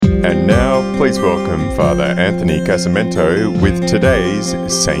And now, please welcome Father Anthony Casamento with today's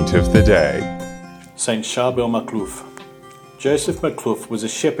Saint of the Day. Saint Charbel Makhlouf. Joseph Makhlouf was a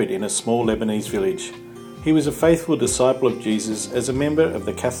shepherd in a small Lebanese village. He was a faithful disciple of Jesus as a member of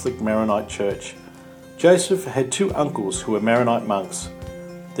the Catholic Maronite Church. Joseph had two uncles who were Maronite monks.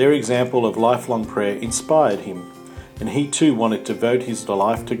 Their example of lifelong prayer inspired him, and he too wanted to devote his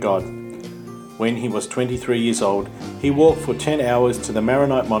life to God. When he was 23 years old, he walked for 10 hours to the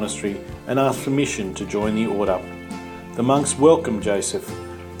Maronite monastery and asked permission to join the order. The monks welcomed Joseph.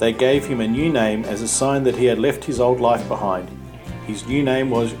 They gave him a new name as a sign that he had left his old life behind. His new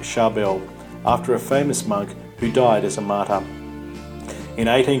name was Charbel, after a famous monk who died as a martyr. In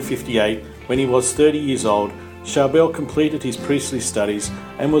 1858, when he was 30 years old, Charbel completed his priestly studies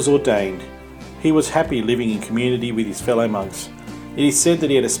and was ordained. He was happy living in community with his fellow monks. It is said that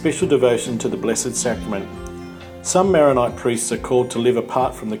he had a special devotion to the Blessed Sacrament. Some Maronite priests are called to live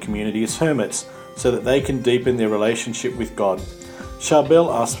apart from the community as hermits, so that they can deepen their relationship with God. Charbel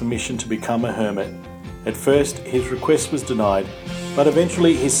asked permission to become a hermit. At first, his request was denied, but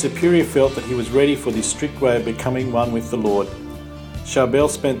eventually his superior felt that he was ready for this strict way of becoming one with the Lord. Charbel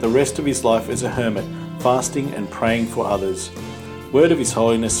spent the rest of his life as a hermit, fasting and praying for others. Word of His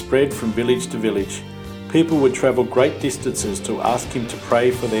Holiness spread from village to village. People would travel great distances to ask him to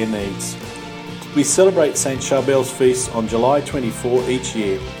pray for their needs. We celebrate Saint Charbel's feast on July 24 each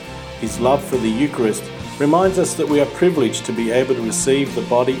year. His love for the Eucharist reminds us that we are privileged to be able to receive the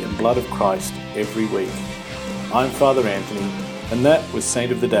body and blood of Christ every week. I'm Father Anthony, and that was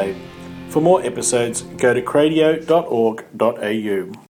Saint of the Day. For more episodes, go to cradio.org.au.